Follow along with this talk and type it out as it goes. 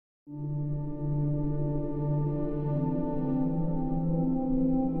We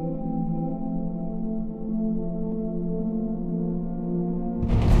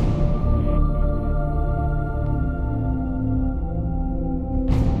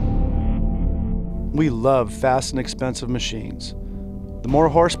love fast and expensive machines. The more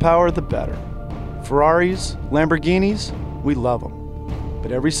horsepower, the better. Ferraris, Lamborghinis, we love them.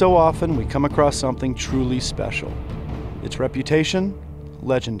 But every so often, we come across something truly special. Its reputation,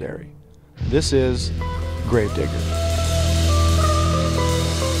 legendary. This is Gravedigger.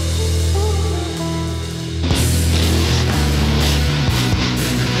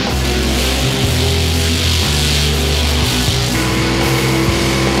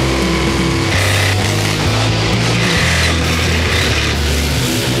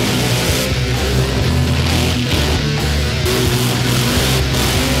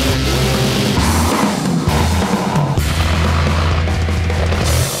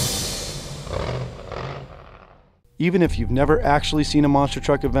 Even if you've never actually seen a monster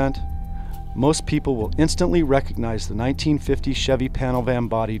truck event, most people will instantly recognize the 1950 Chevy panel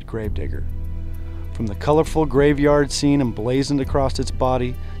van-bodied Gravedigger. From the colorful graveyard scene emblazoned across its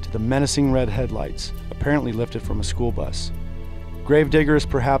body to the menacing red headlights, apparently lifted from a school bus, Gravedigger is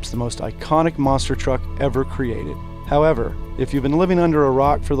perhaps the most iconic monster truck ever created. However, if you've been living under a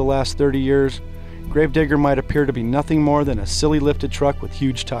rock for the last 30 years, Gravedigger might appear to be nothing more than a silly lifted truck with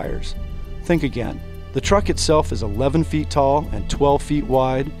huge tires. Think again. The truck itself is 11 feet tall and 12 feet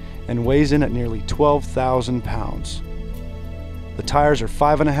wide and weighs in at nearly 12,000 pounds. The tires are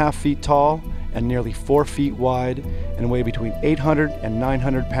 5.5 feet tall and nearly 4 feet wide and weigh between 800 and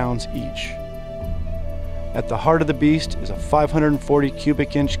 900 pounds each. At the heart of the beast is a 540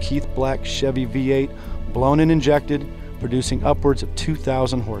 cubic inch Keith Black Chevy V8 blown and injected, producing upwards of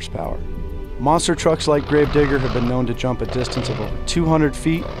 2,000 horsepower. Monster trucks like Gravedigger have been known to jump a distance of over 200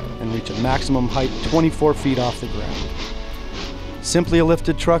 feet and reach a maximum height 24 feet off the ground. Simply a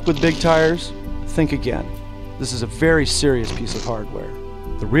lifted truck with big tires? Think again. This is a very serious piece of hardware.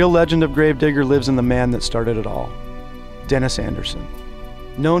 The real legend of Gravedigger lives in the man that started it all, Dennis Anderson.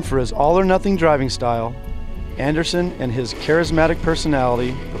 Known for his all-or-nothing driving style, Anderson and his charismatic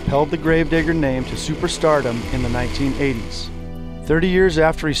personality propelled the Gravedigger name to superstardom in the 1980s. 30 years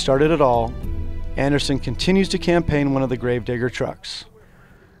after he started it all, Anderson continues to campaign one of the Gravedigger trucks.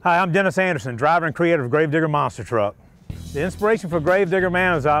 Hi, I'm Dennis Anderson, driver and creator of Gravedigger Monster Truck. The inspiration for Gravedigger,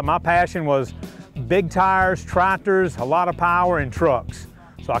 man, is my passion was big tires, tractors, a lot of power, and trucks.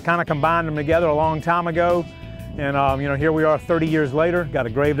 So I kind of combined them together a long time ago. And you know, here we are 30 years later. Got a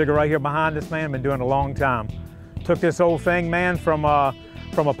Gravedigger right here behind us, man. Been doing it a long time. Took this old thing, man, from a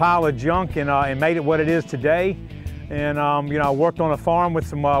pile of junk and made it what it is today. And you know, I worked on a farm with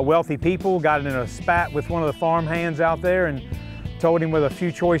some wealthy people, got in a spat with one of the farm hands out there and told him with a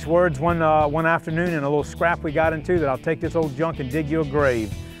few choice words one afternoon in a little scrap we got into that I'll take this old junk and dig you a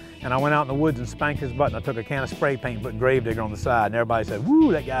grave. And I went out in the woods and spanked his butt, and I took a can of spray paint and put Gravedigger on the side, and everybody said,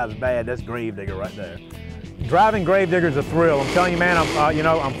 "Woo, that guy's bad, that's Gravedigger right there." Driving Gravedigger is a thrill. I'm telling you, man,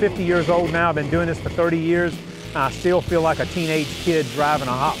 I'm 50 years old now. I've been doing this for 30 years. And I still feel like a teenage kid driving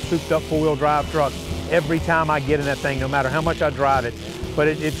a hot, souped-up four-wheel drive truck every time I get in that thing, no matter how much I drive it. But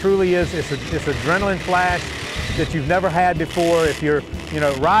it truly is, it's adrenaline flash that you've never had before. If you're,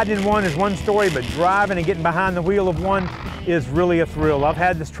 riding in one is one story, but driving and getting behind the wheel of one is really a thrill. I've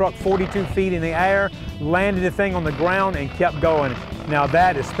had this truck 42 feet in the air, landed the thing on the ground and kept going. Now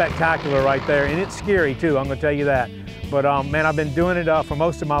that is spectacular right there, and it's scary too, I'm gonna tell you that. But man, I've been doing it for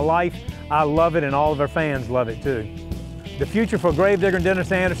most of my life. I love it, and all of our fans love it too. The future for Gravedigger and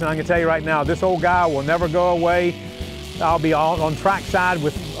Dennis Anderson, I can tell you right now, this old guy will never go away. I'll be on trackside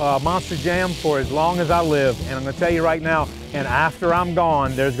with Monster Jam for as long as I live. And I'm gonna tell you right now, and after I'm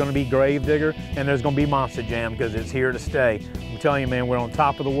gone, there's gonna be Gravedigger and there's gonna be Monster Jam because it's here to stay. I'm telling you, man, we're on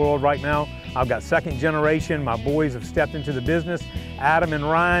top of the world right now. I've got second generation. My boys have stepped into the business, Adam and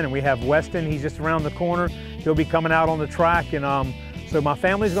Ryan, and we have Weston. He's just around the corner. He'll be coming out on the track, and so my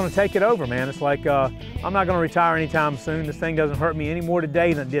family's gonna take it over, man. It's like, I'm not gonna retire anytime soon. This thing doesn't hurt me any more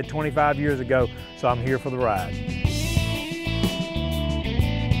today than it did 25 years ago, so I'm here for the ride.